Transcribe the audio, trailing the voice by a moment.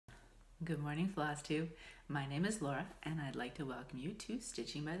Good morning, Flosstube. My name is Laura, and I'd like to welcome you to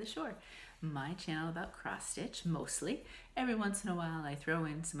Stitching by the Shore, my channel about cross stitch mostly. Every once in a while, I throw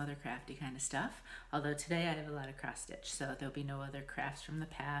in some other crafty kind of stuff. Although today I have a lot of cross stitch, so there'll be no other crafts from the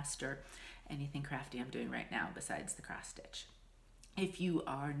past or anything crafty I'm doing right now besides the cross stitch. If you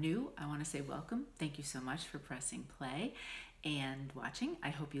are new, I want to say welcome. Thank you so much for pressing play and watching. I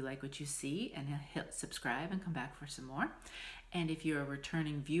hope you like what you see and hit subscribe and come back for some more. And if you're a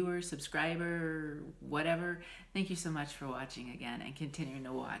returning viewer, subscriber, whatever, thank you so much for watching again and continuing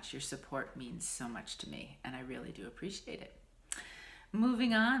to watch. Your support means so much to me, and I really do appreciate it.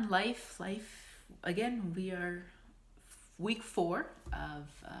 Moving on, life. Again, we are week 4 of,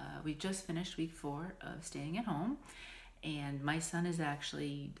 we just finished week 4 of staying at home. And my son is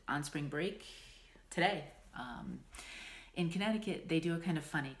actually on spring break today. In Connecticut, they do it kind of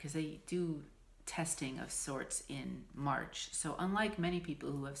funny because they do testing of sorts in March. So unlike many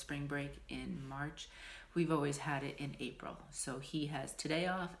people who have spring break in March, we've always had it in April. So he has today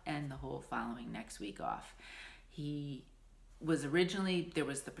off and the whole following next week off. He was originally, there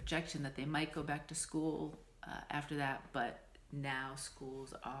was the projection that they might go back to school after that, but now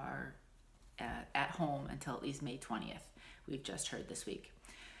schools are at home until at least May 20th. We've just heard this week,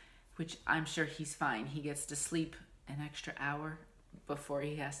 which I'm sure he's fine. He gets to sleep an extra hour before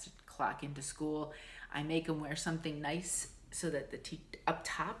he has to clock into school. I make him wear something nice so that up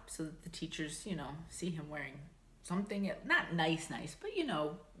top, so that the teachers, see him wearing something, not nice, but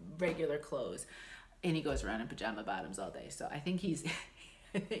regular clothes. And he goes around in pajama bottoms all day. So I think he's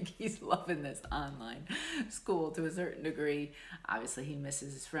loving this online school to a certain degree. Obviously he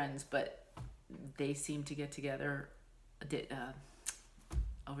misses his friends, but they seem to get together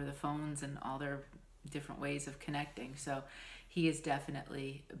over the phones and all their different ways of connecting. So he has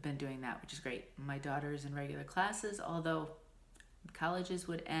definitely been doing that, which is great. My daughter is in regular classes, although colleges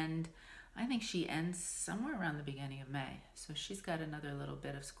would end, I think she ends somewhere around the beginning of May. So she's got another little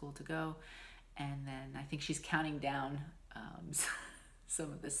bit of school to go. And then I think she's counting down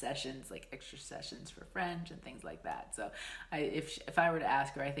some of the sessions, like extra sessions for French and things like that. So if I were to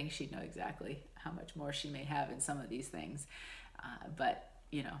ask her, I think she'd know exactly how much more she may have in some of these things. But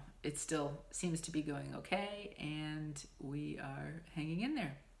it still seems to be going okay, and we are hanging in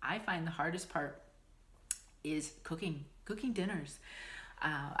there. I find the hardest part is cooking dinners.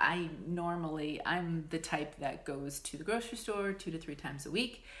 I'm the type that goes to the grocery store 2 to 3 times a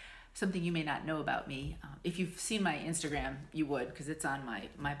week. Something you may not know about me. If you've seen my Instagram, you would, because it's on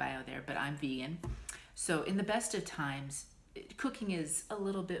my bio there, but I'm vegan. So in the best of times, cooking is a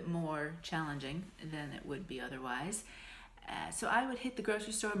little bit more challenging than it would be otherwise. So I would hit the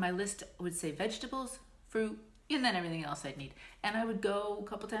grocery store, my list would say vegetables, fruit, and then everything else I'd need. And I would go a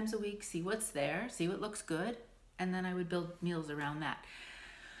couple times a week, see what's there, see what looks good, and then I would build meals around that.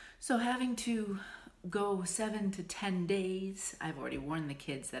 So having to go 7 to 10 days, I've already warned the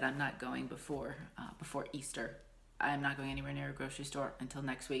kids that I'm not going before Easter. I'm not going anywhere near a grocery store until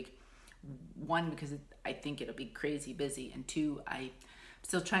next week. 1, because I think it'll be crazy busy, and 2, I'm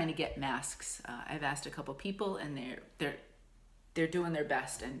still trying to get masks. I've asked a couple people, and they're doing their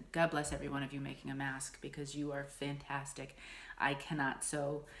best, and God bless every one of you making a mask, because you are fantastic. I cannot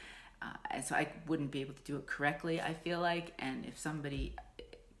sew, and so I wouldn't be able to do it correctly, I feel like, and if somebody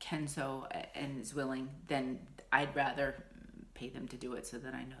can sew and is willing, then I'd rather pay them to do it so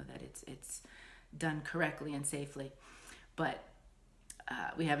that I know that it's done correctly and safely. But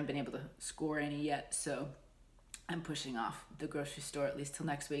we haven't been able to score any yet, so I'm pushing off the grocery store at least till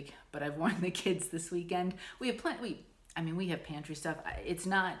next week. But I've warned the kids this weekend. We have we have pantry stuff. It's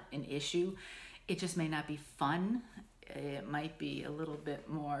not an issue. It just may not be fun. It might be a little bit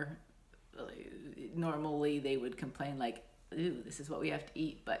more, normally they would complain like, ooh, this is what we have to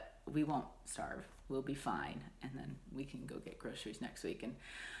eat, but we won't starve. We'll be fine. And then we can go get groceries next week, and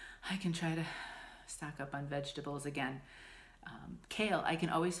I can try to stock up on vegetables again. Kale, I can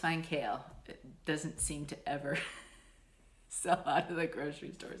always find kale. It doesn't seem to ever sell out of the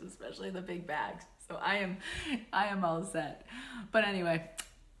grocery stores, especially the big bags. So I am all set. But anyway,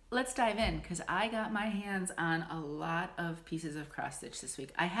 let's dive in, because I got my hands on a lot of pieces of cross stitch this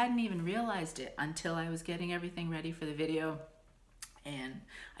week. I hadn't even realized it until I was getting everything ready for the video, and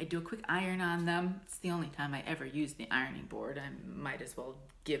I do a quick iron on them. It's the only time I ever use the ironing board. I might as well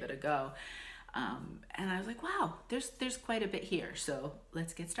give it a go. And I was like, wow, there's quite a bit here. So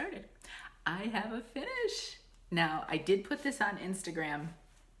let's get started. I have a finish. Now, I did put this on Instagram.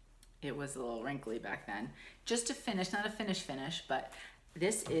 It was a little wrinkly back then. Just a finish, not a finish, but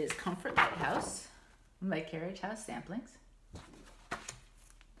this is Comfort Lighthouse by Carriage House Samplings.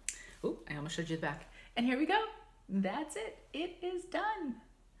 Oh, I almost showed you the back. And here we go. That's it. It is done.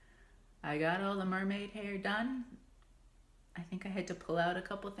 I got all the mermaid hair done. I think I had to pull out a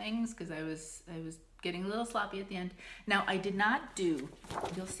couple things because I was getting a little sloppy at the end. Now I did not do,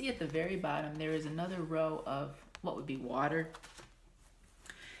 you'll see at the very bottom there is another row of what would be water.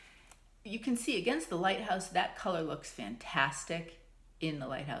 You can see against the lighthouse that color looks fantastic in the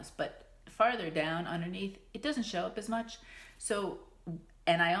lighthouse, but farther down underneath it doesn't show up as much. So,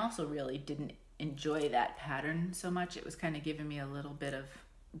 and I also really didn't enjoy that pattern so much. It was kind of giving me a little bit of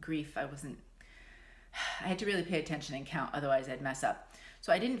grief. I had to really pay attention and count, otherwise I'd mess up.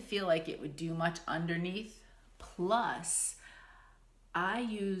 So I didn't feel like it would do much underneath. Plus, I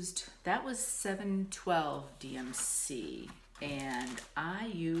used, that was 712 DMC, and I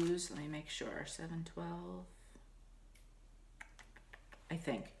used, let me make sure, 712, I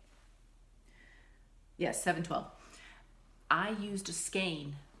think. Yes, 712. I used a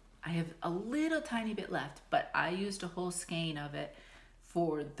skein. I have a little tiny bit left, but I used a whole skein of it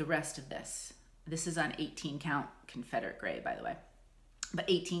for the rest of this. This is on 18 count Confederate gray, by the way, but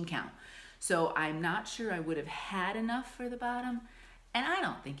 18 count. So I'm not sure I would have had enough for the bottom, and I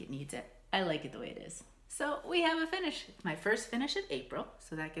don't think it needs it. I like it the way it is. So we have a finish. My first finish of April,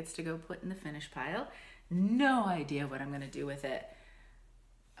 so that gets to go put in the finish pile. No idea what I'm gonna do with it,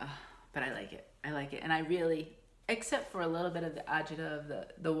 but I like it. I like it, and I really, except for a little bit of the agita of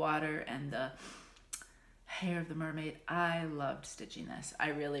the water and the hair of the mermaid, I loved stitching this. I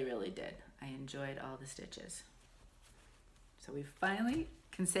really, really did. I enjoyed all the stitches. So we finally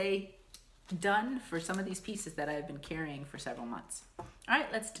can say done for some of these pieces that I've been carrying for several months. All right,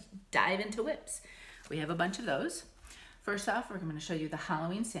 let's dive into whips. We have a bunch of those. First off, we're going to show you the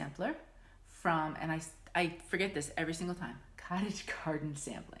Halloween sampler from, and I forget this every single time, Cottage Garden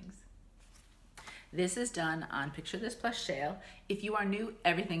Samplings. This is done on Picture This Plus Shale. If you are new,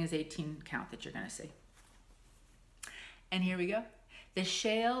 everything is 18 count that you're going to see. And here we go. The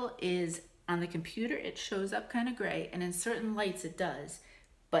shale is on the computer, it shows up kind of gray, and in certain lights it does.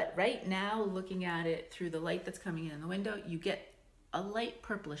 But right now, looking at it through the light that's coming in the window, you get a light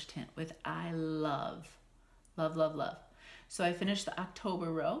purplish tint, which I love. Love, love, love. So I finished the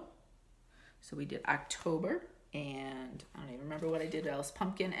October row. So we did October, and I don't even remember what I did else,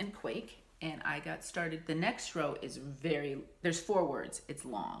 Pumpkin and Quake. And I got started. The next row is there's 4 words. It's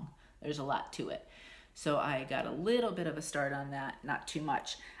long. There's a lot to it. So I got a little bit of a start on that, not too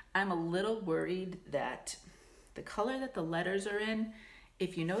much. I'm a little worried that the color that the letters are in,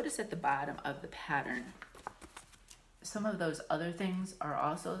 if you notice at the bottom of the pattern, some of those other things are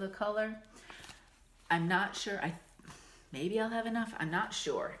also the color. I'm not sure. Maybe I'll have enough. I'm not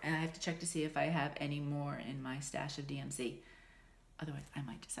sure. And I have to check to see if I have any more in my stash of DMC. Otherwise, I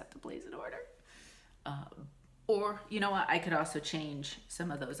might just have to place an order. Or, you know what? I could also change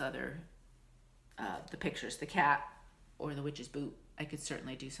some of those other, the pictures, the cat or the witch's boot. I could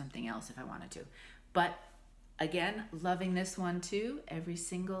certainly do something else if I wanted to. But again, loving this one too. Every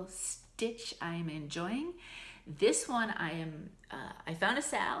single stitch I am enjoying. This one I found a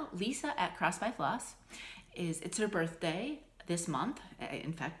Sal, Lisa at Cross by Floss. It's her birthday this month.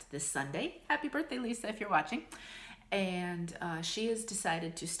 In fact, this Sunday. Happy birthday, Lisa, if you're watching. And she has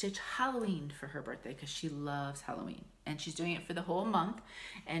decided to stitch Halloween for her birthday because she loves Halloween. And she's doing it for the whole month.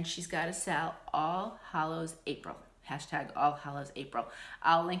 And she's got a Sal All Hallows April. Hashtag All Hallows April.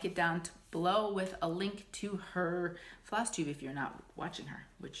 I'll link it down below with a link to her Flosstube if you're not watching her,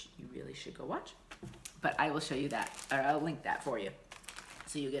 which you really should go watch. But I will show you that, or I'll link that for you.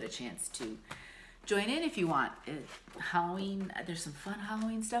 So you get a chance to join in if you want. Halloween, there's some fun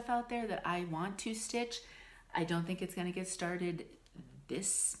Halloween stuff out there that I want to stitch. I don't think it's going to get started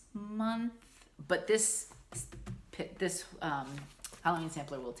this month, but this Halloween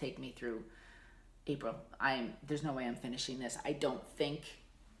sampler will take me through April. There's no way I'm finishing this, I don't think,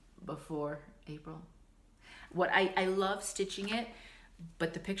 before April. I love stitching it,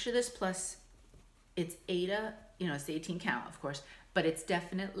 but the Picture This Plus, it's Ada, it's the 18 count, of course, but it's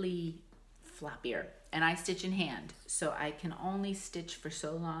definitely floppier. And I stitch in hand, so I can only stitch for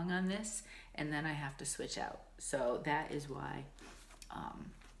so long on this, and then I have to switch out. So that is why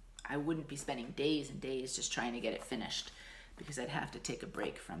I wouldn't be spending days and days just trying to get it finished, because I'd have to take a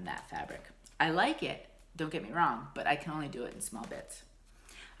break from that fabric. I like it, don't get me wrong, but I can only do it in small bits.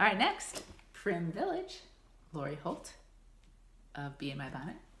 All right, next, Prim Village, Lori Holt of Bee in My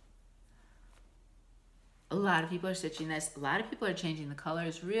Bonnet. A lot of people are stitching this. A lot of people are changing the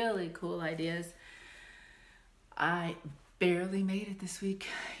colors. Really cool ideas. I barely made it this week.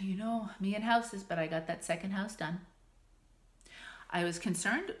 Me and houses, but I got that second house done. I was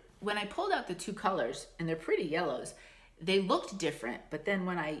concerned when I pulled out the 2 colors, and they're pretty yellows. They looked different, but then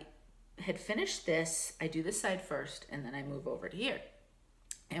when I had finished this, I do this side first, and then I move over to here.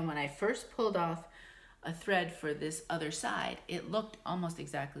 And when I first pulled off a thread for this other side, it looked almost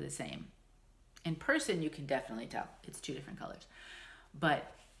exactly the same. In person, you can definitely tell it's two different colors.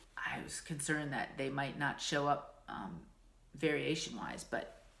 But I was concerned that they might not show up variation-wise,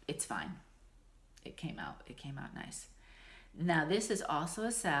 but it's fine. It came out nice. Now this is also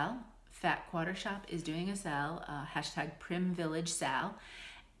a sale. Fat Quarter Shop is doing a sale, hashtag Prim Village Sale,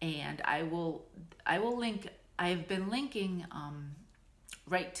 and I will link. I've been linking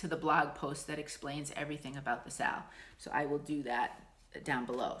right to the blog post that explains everything about the sale. So I will do that down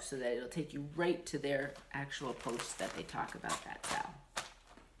below so that it'll take you right to their actual posts that they talk about that sale.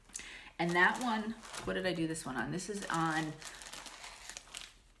 And that one, what did I do this one on? This is on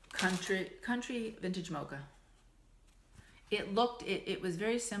Country Vintage Mocha. It was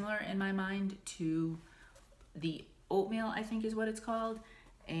very similar in my mind to the oatmeal, I think is what it's called.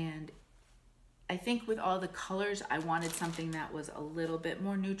 And I think with all the colors, I wanted something that was a little bit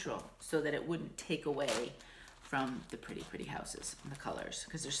more neutral so that it wouldn't take away from the pretty houses and the colors,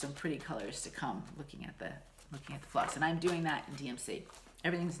 because there's some pretty colors to come looking at the floss. And I'm doing that in DMC.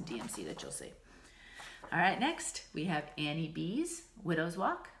 Everything's in DMC that you'll see. All right, next we have Annie B's Widow's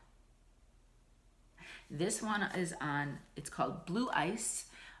Walk. This one is on, it's called Blue Ice.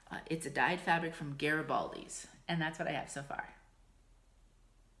 It's a dyed fabric from Garibaldi's, and that's what I have so far.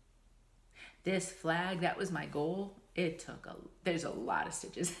 This flag, that was my goal. There's a lot of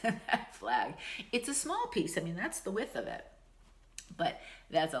stitches in that flag. It's a small piece. I mean, that's the width of it, but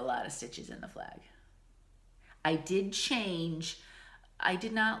that's a lot of stitches in the flag. I did change. I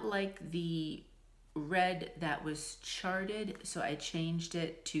did not like the red that was charted, so I changed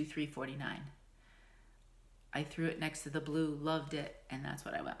it to 349. I threw it next to the blue, loved it, and that's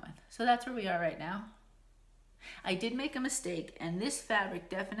what I went with. So that's where we are right now. I did make a mistake, and this fabric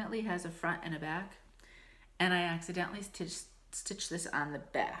definitely has a front and a back, and I accidentally stitched this on the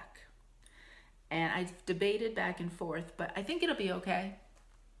back. And I debated back and forth, but I think it'll be okay.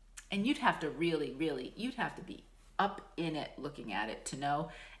 And you'd have to you'd have to be up in it looking at it to know,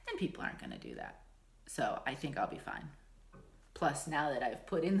 and people aren't gonna do that. So I think I'll be fine. Plus, now that I've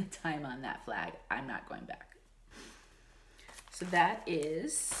put in the time on that flag, I'm not going back. So that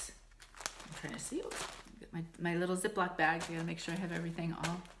is, I'm trying to see, my little Ziploc bag. I gotta make sure I have everything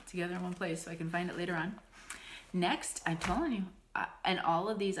all together in one place so I can find it later on. Next, I'm telling you, and all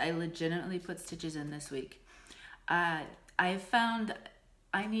of these, I legitimately put stitches in this week. I found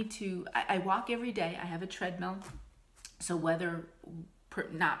I walk every day. I have a treadmill. So whether,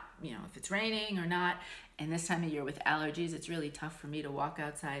 not, if it's raining or not, and this time of year with allergies, it's really tough for me to walk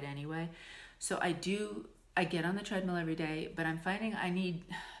outside anyway. So I get on the treadmill every day, but I'm finding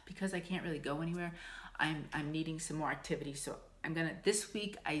because I can't really go anywhere, I'm needing some more activity. So this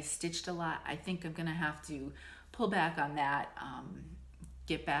week I stitched a lot. I think I'm gonna have to pull back on that,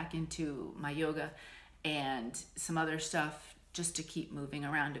 get back into my yoga and some other stuff just to keep moving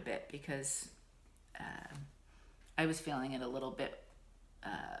around a bit, because I was feeling it a little bit,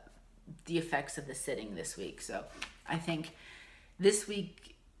 the effects of the sitting this week. So I think this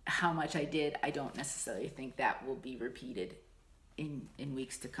week, how much I did, I don't necessarily think that will be repeated in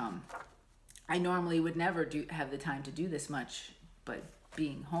weeks to come. I normally would never have the time to do this much, but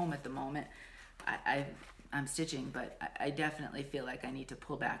being home at the moment, I'm stitching, but I definitely feel like I need to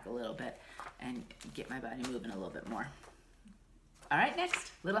pull back a little bit and get my body moving a little bit more. All right,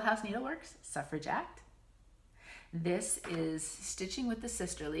 next, Little House Needleworks, Suffrage Act. This is Stitching with the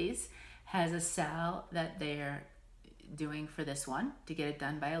Sisterlies, has a sale that they're doing for this one to get it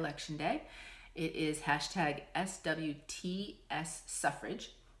done by Election Day. It is hashtag SWTSSUFFRAGE.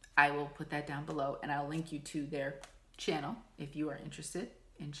 I will put that down below, and I'll link you to their channel if you are interested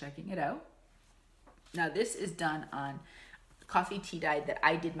in checking it out. Now this is done on coffee tea dye that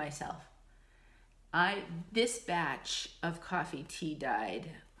I did myself. This batch of coffee tea dyed,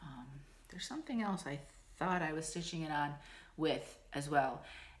 there's something else I thought I was stitching it on with as well.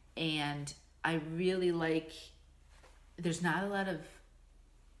 And I really like, there's not a lot of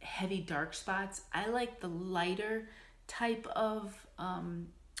heavy dark spots. I like the lighter type of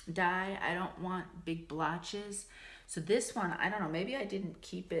dye. I don't want big blotches. So this one, I don't know, maybe I didn't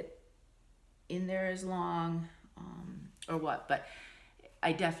keep it in there as long or what, but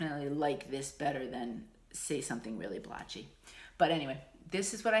I definitely like this better than, say, something really blotchy. But anyway,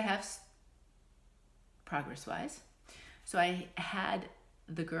 this is what I have progress-wise. So I had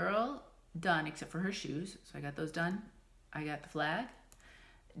the girl done except for her shoes. So I got those done. I got the flag.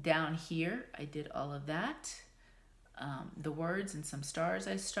 Down here, I did all of that. The words and some stars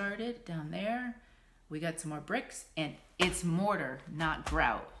I started down there. We got some more bricks, and it's mortar, not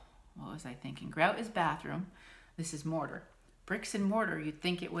grout. What was I thinking? Grout is bathroom. This is mortar. bricks and mortar, you'd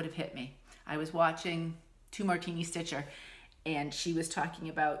think it would have hit me. I was watching Two Martini Stitcher, and she was talking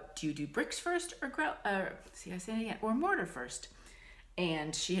about, do you do bricks first or mortar first?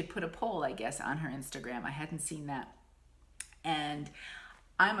 And she had put a poll, I guess, on her Instagram. I hadn't seen that. And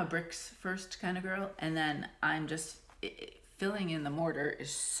I'm a bricks first kind of girl, and then I'm just filling in the mortar is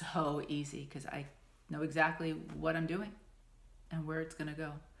so easy because I know exactly what I'm doing and where it's gonna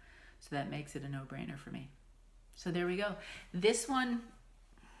go. So that makes it a no-brainer for me. So there we go. This one,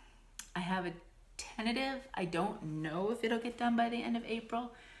 I have a tentative. I don't know if it'll get done by the end of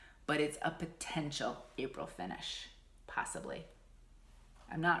April, but it's a potential April finish, possibly.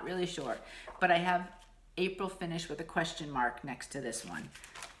 I'm not really sure, but I have April finish with a question mark next to this one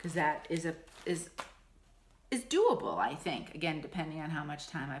because that is doable, I think. Again, depending on how much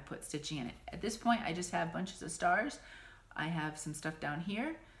time I put stitching in it. At this point, I just have bunches of stars. I have some stuff down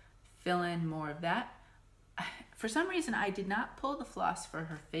here. Fill in more of that. For some reason, I did not pull the floss for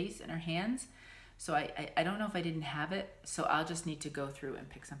her face and her hands, so I don't know if I didn't have it, so I'll just need to go through and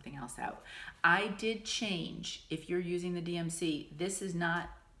pick something else out. I did change, if you're using the DMC, this is not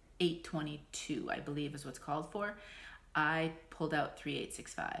 822, I believe is what's called for. I pulled out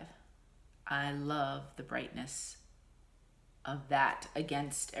 3865. I love the brightness of that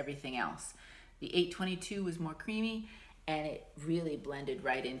against everything else. The 822 was more creamy, and it really blended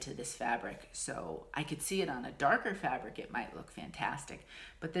right into this fabric. So I could see it on a darker fabric, it might look fantastic,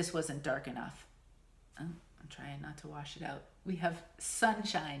 but this wasn't dark enough. Oh, I'm trying not to wash it out. We have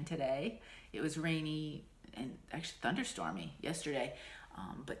sunshine today. It was rainy and actually thunderstormy yesterday,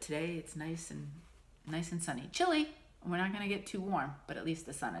 but today it's nice and sunny. Chilly, we're not gonna get too warm, but at least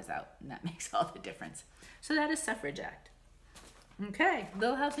the sun is out, and that makes all the difference. So that is Suffrage Act. Okay,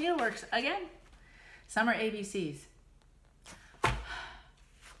 Little House Needleworks again. Summer ABCs.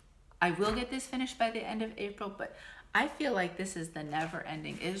 I will get this finished by the end of April, but I feel like this is the never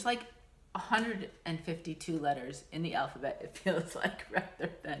ending. It's like 152 letters in the alphabet, it feels like,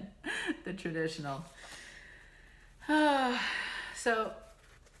 rather than the traditional. So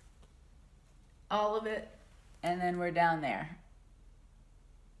all of it, and then we're down there.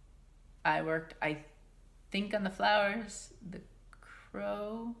 I worked, I think, on the flowers, the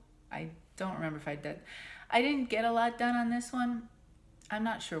crow. I don't remember if I did. I didn't get a lot done on this one. I'm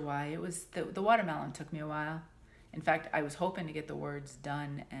not sure why. It was the watermelon took me a while. In fact, I was hoping to get the words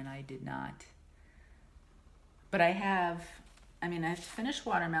done, and I did not. But I've finished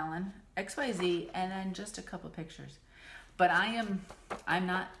watermelon, XYZ, and then just a couple pictures. But I'm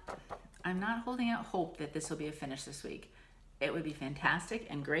not holding out hope that this will be a finish this week. It would be fantastic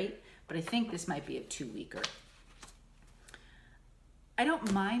and great, but I think this might be a 2-weeker. I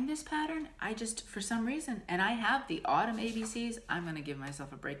don't mind this pattern. I just, for some reason, and I have the autumn ABCs. I'm gonna give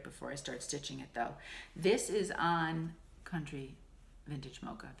myself a break before I start stitching it though. This is on Country Vintage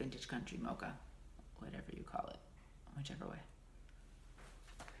Mocha, Vintage Country Mocha, whatever you call it, whichever way.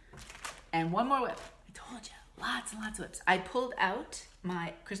 And one more whip. I told you, lots and lots of whips. I pulled out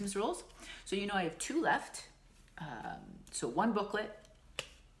my Christmas rules. So you know I have 2 left. So 1 booklet,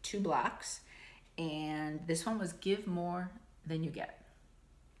 2 blocks, and this one was give more than you get.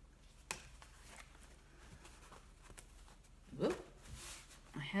 Whoop.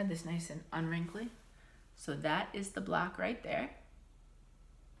 I had this nice and unwrinkly. So that is the block right there.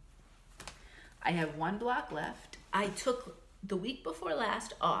 I have 1 block left. I took the week before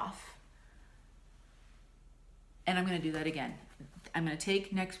last off, and I'm gonna do that again. I'm gonna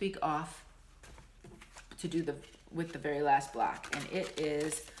take next week off to do with the very last block, and it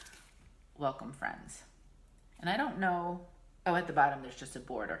is Welcome Friends. And I don't know, oh, at the bottom there's just a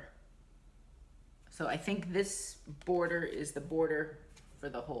border. So I think this border is the border for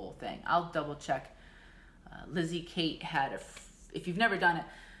the whole thing. I'll double check. Lizzie Kate had if you've never done it,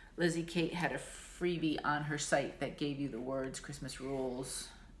 Lizzie Kate had a freebie on her site that gave you the words Christmas rules,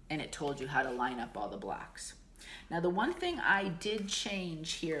 and it told you how to line up all the blocks. Now the one thing I did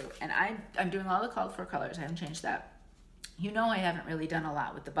change here, and I'm doing all the called for colors, I haven't changed that. You know I haven't really done a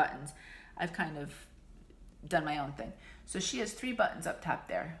lot with the buttons. I've kind of done my own thing. So she has 3 buttons up top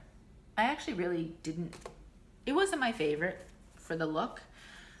there. I actually really didn't, it wasn't my favorite for the look.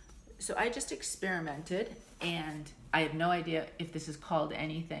 So I just experimented, and I have no idea if this is called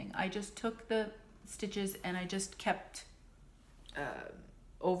anything. I just took the stitches and I just kept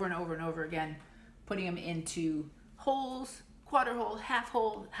over and over and over again, putting them into holes, quarter hole, half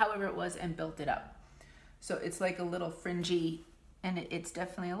hole, however it was, and built it up. So it's like a little fringy, and it's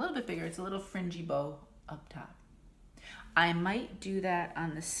definitely a little bit bigger. It's a little fringy bow up top. I might do that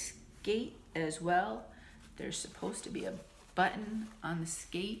on the skate as well. There's supposed to be a button on the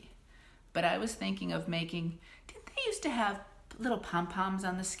skate, but I was thinking of making, didn't they used to have little pom-poms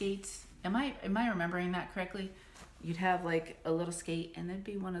on the skates. Am I remembering that correctly? You'd have like a little skate and there'd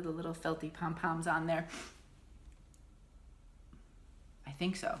be one of the little felty pom-poms on there. I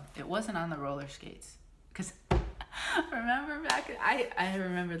think so. It wasn't on the roller skates. Because remember back, I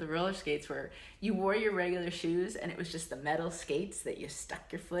remember the roller skates where you wore your regular shoes and it was just the metal skates that you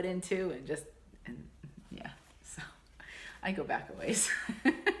stuck your foot into and yeah. So I go back a ways.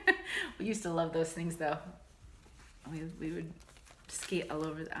 We used to love those things though. We would skate all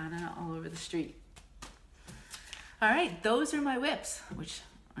over the street. All right, those are my whips, which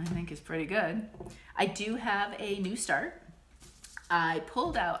I think is pretty good. I do have a new start. I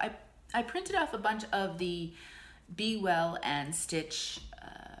printed off a bunch of the Be Well and Stitch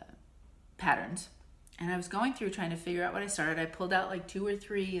patterns, and I was going through trying to figure out what I started. I pulled out like 2 or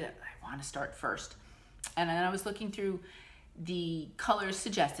 3 that I want to start first, and then I was looking through the colors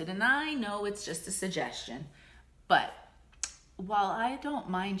suggested, and I know it's just a suggestion, but while I don't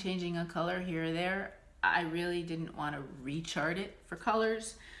mind changing a color here or there, I really didn't want to rechart it for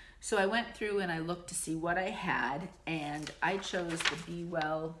colors. So I went through and I looked to see what I had, and I chose the Be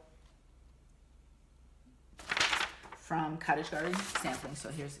Well from Cottage Garden sampling. So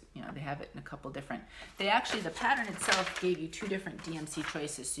here's, they have it in a couple different, the pattern itself gave you 2 different DMC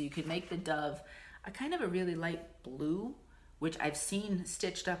choices. So you could make the dove a kind of a really light blue, which I've seen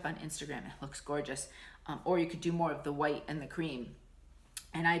stitched up on Instagram. It looks gorgeous. Or you could do more of the white and the cream.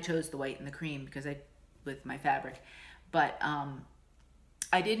 And I chose the white and the cream because with my fabric. But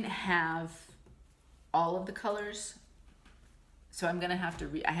I didn't have all of the colors. So I'm gonna have to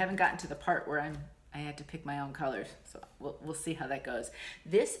I haven't gotten to the part where I had to pick my own colors. So we'll see how that goes.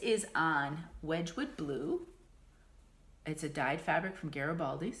 This is on Wedgwood Blue. It's a dyed fabric from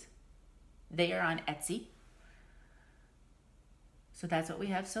Garibaldi's. They are on Etsy. So that's what we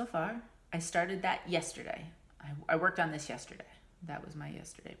have so far. I started that yesterday. I worked on this yesterday. That was my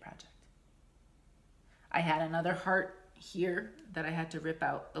yesterday project. I had another heart here that I had to rip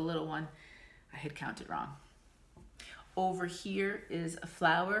out, the little one. I had counted wrong. Over here is a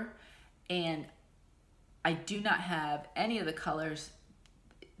flower, and I do not have any of the colors.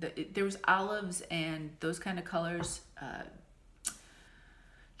 There was olives and those kind of colors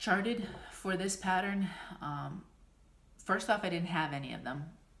charted for this pattern. First off, I didn't have any of them.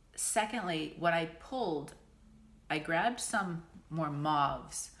 Secondly, what I pulled, I grabbed some more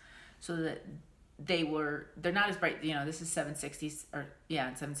mauves so that they're not as bright. This is 760s, or yeah,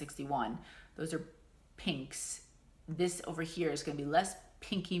 761. Those are pinks. This over here is going to be less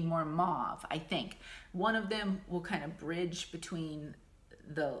pinky, more mauve, I think. One of them will kind of bridge between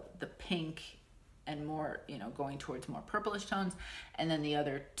the pink and more, going towards more purplish tones, and then the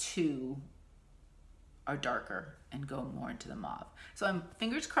other 2 are darker and go more into the mauve. So I'm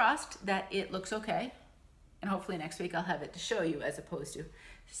fingers crossed that it looks okay, and hopefully next week I'll have it to show you as opposed to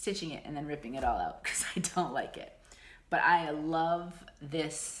stitching it and then ripping it all out because I don't like it. But I love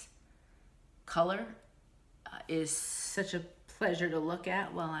this color. Is such a pleasure to look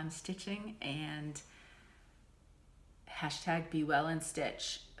at while I'm stitching, and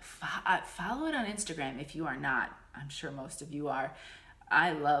 #BeWellAndStitch. Follow it on Instagram if you are not. I'm sure most of you are.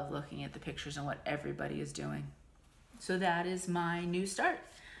 I love looking at the pictures and what everybody is doing. So that is my new start.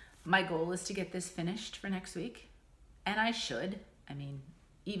 My goal is to get this finished for next week, and I should. I mean,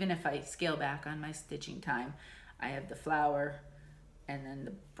 even if I scale back on my stitching time, I have the flower, and then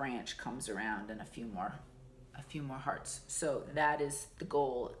the branch comes around, and a few more hearts. So that is the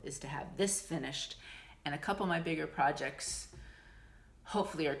goal, is to have this finished, and a couple of my bigger projects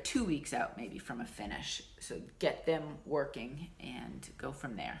hopefully are 2 weeks out maybe from a finish. So get them working and go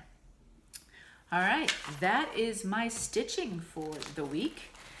from there. All right, that is my stitching for the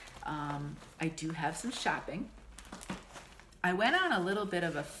week. I do have some shopping. I went on a little bit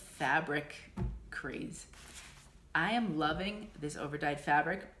of a fabric craze. I am loving this overdyed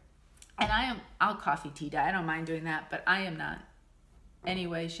fabric, and I'll coffee tea dye. I don't mind doing that, but I am not any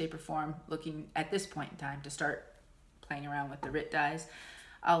way, shape, or form looking at this point in time to start playing around with the RIT dyes.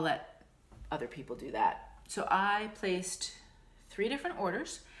 I'll let other people do that. So I placed 3 different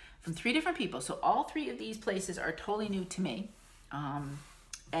orders from 3 different people. So all 3 of these places are totally new to me,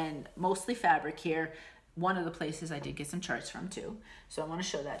 and mostly fabric here. One of the places I did get some charts from too. So I want to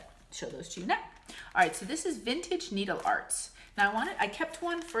show those to you now. All right, so this is Vintage Needle Arts. Now I kept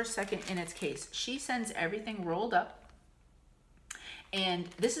one for a second in its case. She sends everything rolled up. And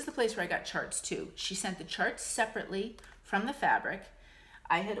this is the place where I got charts too. She sent the charts separately from the fabric.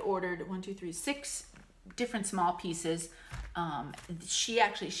 I had ordered 6 different small pieces. She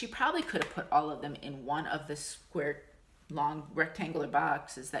probably could have put all of them in one of the square, long rectangular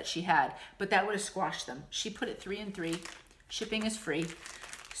boxes that she had, but that would have squashed them. She put it 3 and 3 Shipping is free.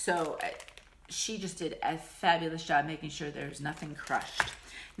 So she just did a fabulous job making sure there's nothing crushed.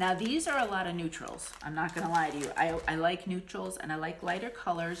 Now these are a lot of neutrals. I'm not gonna lie to you. I like neutrals and I like lighter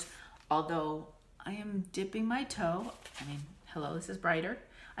colors, although I am dipping my toe. I mean, hello, this is brighter.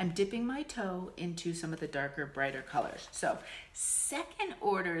 I'm dipping my toe into some of the darker, brighter colors. So second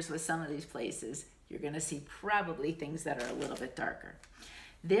orders with some of these places, you're gonna see probably things that are a little bit darker.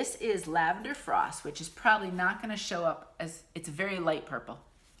 This is Lavender Frost, which is probably not gonna show up as, it's very light purple.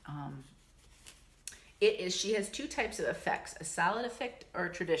 She has two types of effects, a solid effect or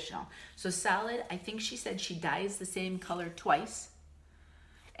a traditional. So solid, I think she said she dyes the same color twice.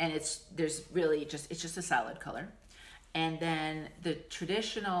 And it's just a solid color. And then the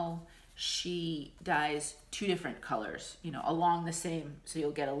traditional, she dyes two different colors, you know, along the same, so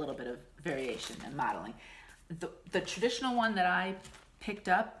you'll get a little bit of variation in modeling. The traditional one that I picked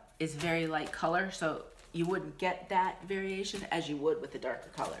up is very light color, so you wouldn't get that variation as you would with the darker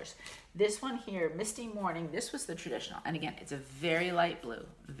colors. This one here, Misty Morning, this was the traditional. And again, it's a very light blue,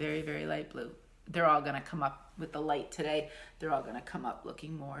 very, very light blue. They're all gonna come up with the light today. They're all gonna come up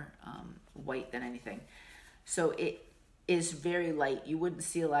looking more white than anything. So it is very light. You wouldn't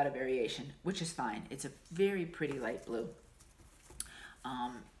see a lot of variation, which is fine. It's a very pretty light blue.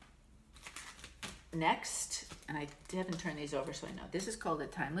 Next, and I haven't turned these over so I know, this is called a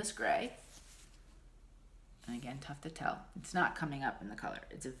Timeless Gray. And again, tough to tell. It's not coming up in the color.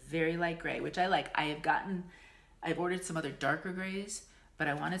 It's a very light gray, which I like. I've ordered some other darker grays, but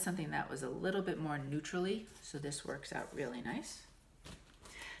I wanted something that was a little bit more neutrally, so this works out really nice.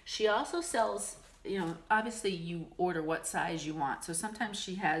 She also sells, you know, obviously you order what size you want. So sometimes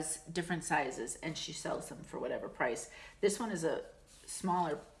she has different sizes and she sells them for whatever price. This one is a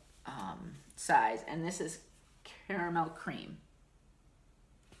smaller size, and this is Caramel Cream.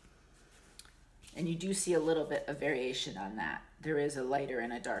 And you do see a little bit of variation on that. There is a lighter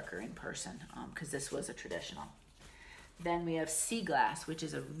and a darker in person because this was a traditional. Then we have Sea Glass, which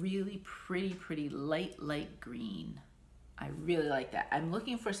is a really pretty light green. I really like that. I'm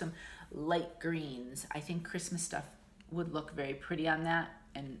looking for some light greens. I think Christmas stuff would look very pretty on that,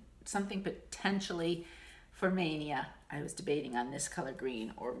 and something potentially for Mania. I was debating on this color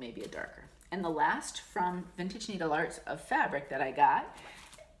green or maybe a darker. And the last from Vintage Needle Arts of fabric that I got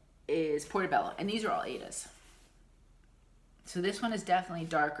is Portobello, and these are all Adas. So this one is definitely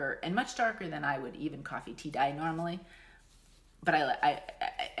darker and much darker than I would even coffee tea dye normally, but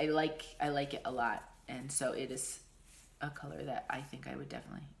I like it a lot, and so it is a color that I think I would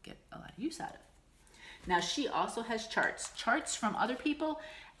definitely get a lot of use out of. Now she also has charts from other people,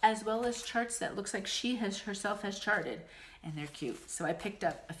 as well as charts that looks like she herself has charted, and they're cute. So I picked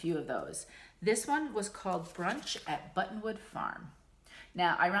up a few of those. This one was called Brunch at Buttonwood Farm.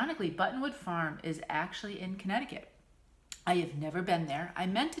 Now, ironically, Buttonwood Farm is actually in Connecticut. I have never been there. I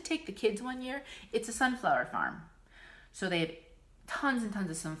meant to take the kids one year. It's a sunflower farm. So they have tons and tons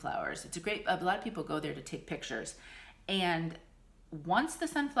of sunflowers. It's a lot of people go there to take pictures. And once the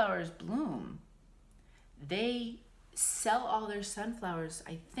sunflowers bloom, they sell all their sunflowers,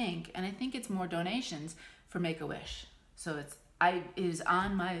 I think, and I think it's more donations for Make-A-Wish. So it is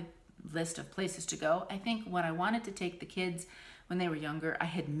on my list of places to go. I think when I wanted to take the kids when they were younger, I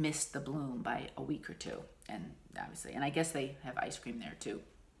had missed the bloom by a week or two, and obviously, and I guess they have ice cream there too,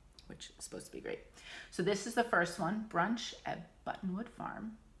 which is supposed to be great. So this is the first one, Brunch at Buttonwood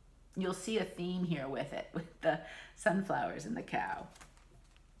Farm. You'll see a theme here with it, with the sunflowers and the cow.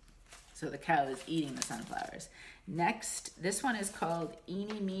 So the cow is eating the sunflowers. Next, this one is called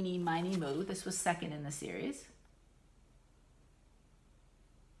Eeny, Meeny, Miny, Moo. This was second in the series.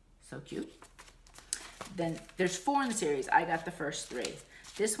 So cute. Then there's 4 in the series. I got the first 3.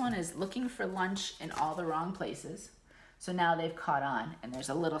 This one is Looking for Lunch in All the Wrong Places. So now they've caught on, and there's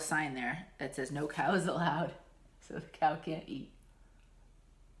a little sign there that says no cows allowed. So the cow can't eat.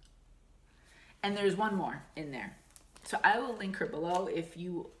 And there's one more in there. So I will link her below if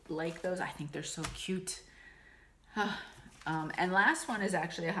you like those. I think they're so cute. And last one is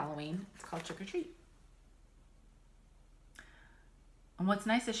actually a Halloween. It's called Trick or Treat. And what's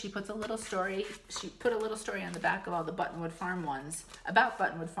nice is she puts a little story. She put a little story on the back of all the Buttonwood Farm ones about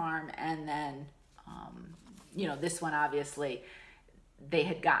Buttonwood Farm, and then, you know, this one obviously they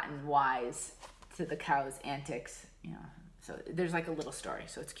had gotten wise to the cow's antics. You know, so there's like a little story,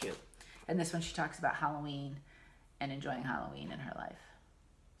 so it's cute. And this one she talks about Halloween and enjoying Halloween in her life.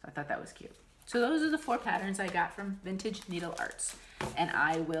 So I thought that was cute. So those are the 4 patterns I got from Vintage Needle Arts, and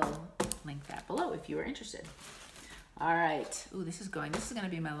I will link that below if you are interested. All right. Ooh, this is going to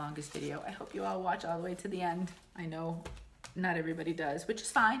be my longest video. I hope you all watch all the way to the end. I know not everybody does, which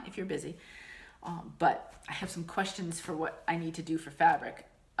is fine if you're busy. But I have some questions for what I need to do for fabric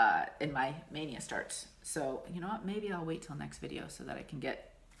in my Mania starts. So you know what, maybe I'll wait till next video so that I can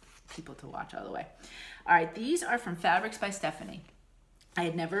get people to watch all the way. All right, these are from Fabrics by Stephanie. I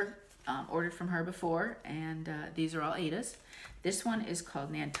had never ordered from her before, and these are all Ada's. This one is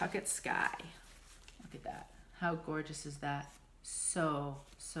called Nantucket Sky. Look at that. How gorgeous is that? So,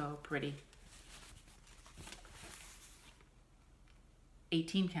 so pretty.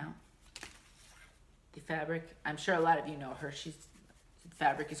 18 count. The fabric, I'm sure a lot of you know her.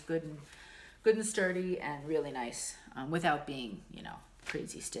 Fabric is good and sturdy and really nice without being, you know,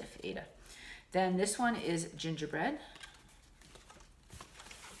 crazy stiff. Ada. Then this one is Gingerbread.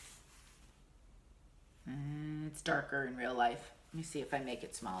 And it's darker in real life. Let me see if I make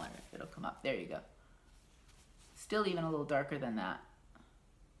it smaller. It'll come up. There you go. Still even a little darker than that.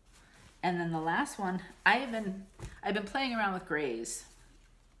 And then the last one, I've been playing around with grays,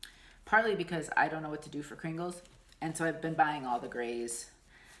 partly because I don't know what to do for Kringles, and so I've been buying all the grays,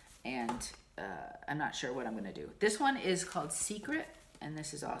 and I'm not sure what I'm going to do. This one is called Secret, and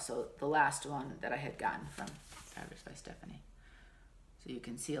this is also the last one that I had gotten from Fabrics by Stephanie. So you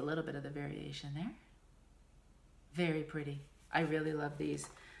can see a little bit of the variation there. Very pretty. I really love these.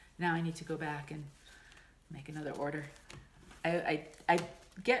 Now I need to go back and make another order. I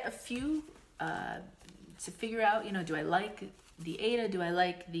get a few to figure out, you know, do I like the Ada? Do I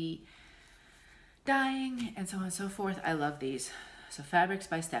like the dyeing? And so on and so forth. I love these. So Fabrics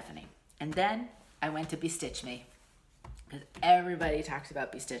by Stephanie. And then I went to Bestitch Me, because everybody talks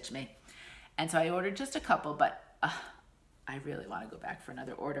about Bestitch Me. And so I ordered just a couple, but I really want to go back for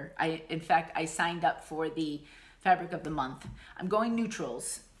another order. In fact, I signed up for the Fabric of the Month. I'm going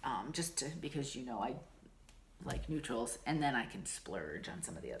neutrals, because, you know, I like neutrals, and then I can splurge on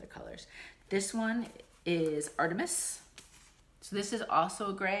some of the other colors. This one is Artemis. So this is also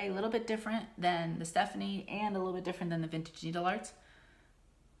a gray, a little bit different than the Stephanie and a little bit different than the Vintage Needle Arts.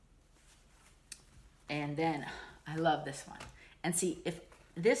 And then I love this one. And see, if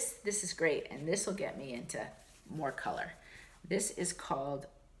this is great, and this will get me into more color. This is called,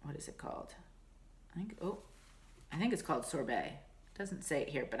 what is it called? I think it's called Sorbet. It doesn't say it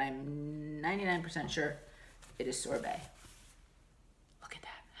here, but I'm 99% sure it is Sorbet. Look at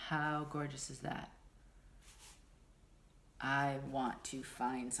that. How gorgeous is that? I want to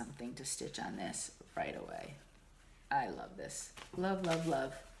find something to stitch on this right away. I love this. Love, love,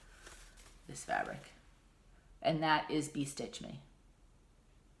 love this fabric. And that is Bestitch Me.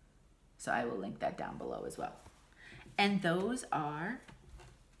 So I will link that down below as well. And those are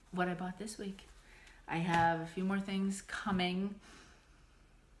what I bought this week. I have a few more things coming.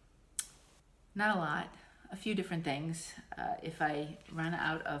 Not a lot. A few different things. If I run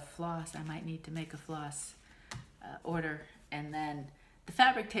out of floss, I might need to make a floss order. And then the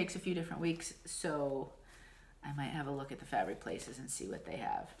fabric takes a few different weeks, so I might have a look at the fabric places and see what they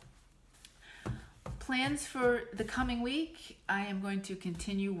have. Plans for the coming week, I am going to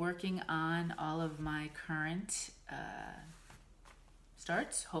continue working on all of my current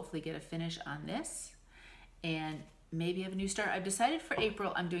starts, hopefully get a finish on this, and maybe have a new start. I've decided for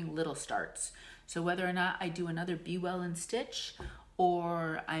April I'm doing little starts. So whether or not I do another Be Well and Stitch,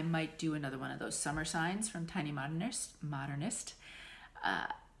 or I might do another one of those summer signs from Tiny Modernist. I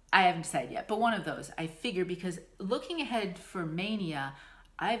haven't decided yet, but one of those. I figure, because looking ahead for Mania,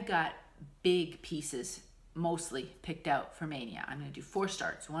 I've got big pieces mostly picked out for Mania. I'm going to do 4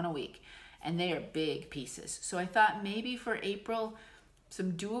 starts, 1 a week, and they are big pieces. So I thought maybe for April,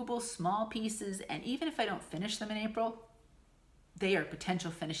 some doable small pieces, and even if I don't finish them in April, they are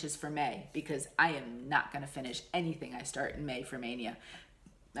potential finishes for May, because I am not going to finish anything I start in May for Mania.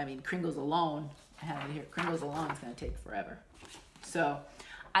 I mean, Kringles alone, I have it here, Kringles alone is going to take forever. So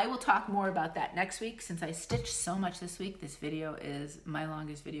I will talk more about that next week. Since I stitched so much this week, this video is my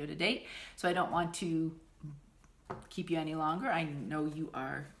longest video to date, so I don't want to keep you any longer. I know you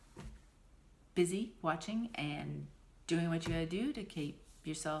are busy watching and doing what you gotta do to keep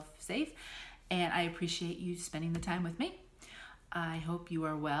yourself safe, and I appreciate you spending the time with me. I hope you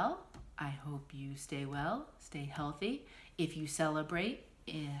are well. I hope you stay well, stay healthy. If you celebrate,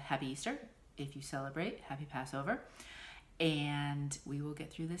 happy Easter. If you celebrate, happy Passover. And we will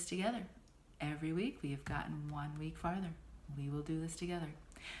get through this together. Every week we have gotten 1 week farther. We will do this together.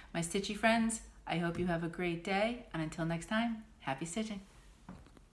 My stitchy friends, I hope you have a great day, and until next time, happy stitching.